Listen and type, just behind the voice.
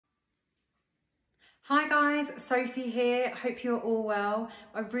Hi guys, Sophie here. Hope you're all well.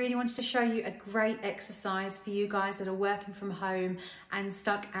 I really wanted to show you a great exercise for you guys that are working from home and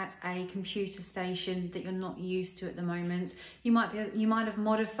stuck at a computer station that you're not used to at the moment. You might have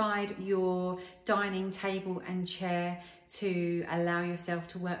modified your dining table and chair to allow yourself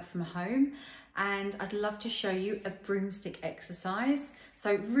to work from home. And I'd love to show you a broomstick exercise.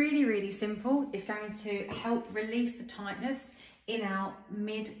 So really simple. It's going to help release the tightness in our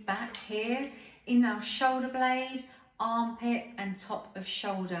mid back here, in our shoulder blade, armpit and top of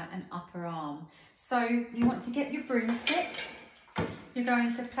shoulder and upper arm. So you want to get your broomstick, you're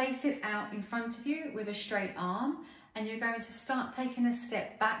going to place it out in front of you with a straight arm, and you're going to start taking a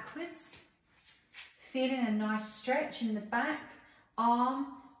step backwards, feeling a nice stretch in the back, arm,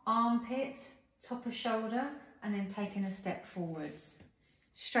 armpit, top of shoulder, and then taking a step forwards.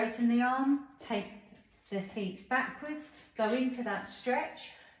 Straighten the arm, take the feet backwards, go into that stretch.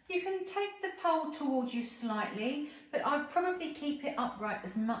 You can take the pole towards you slightly, but I'd probably keep it upright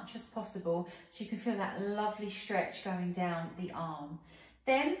as much as possible so you can feel that lovely stretch going down the arm.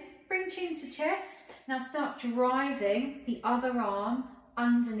 Then bring chin to chest. Now start driving the other arm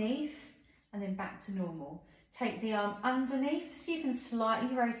underneath and then back to normal. Take the arm underneath so you can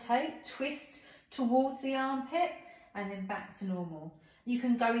slightly rotate, twist towards the armpit and then back to normal. You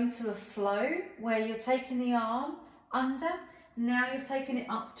can go into a flow where you're taking the arm under. Now you've taken it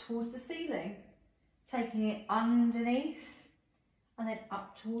up towards the ceiling, taking it underneath and then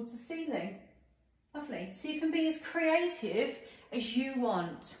up towards the ceiling. Lovely. So you can be as creative as you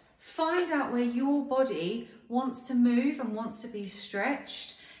want. Find out where your body wants to move and wants to be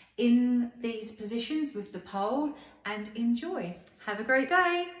stretched in these positions with the pole and enjoy. Have a great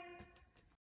day.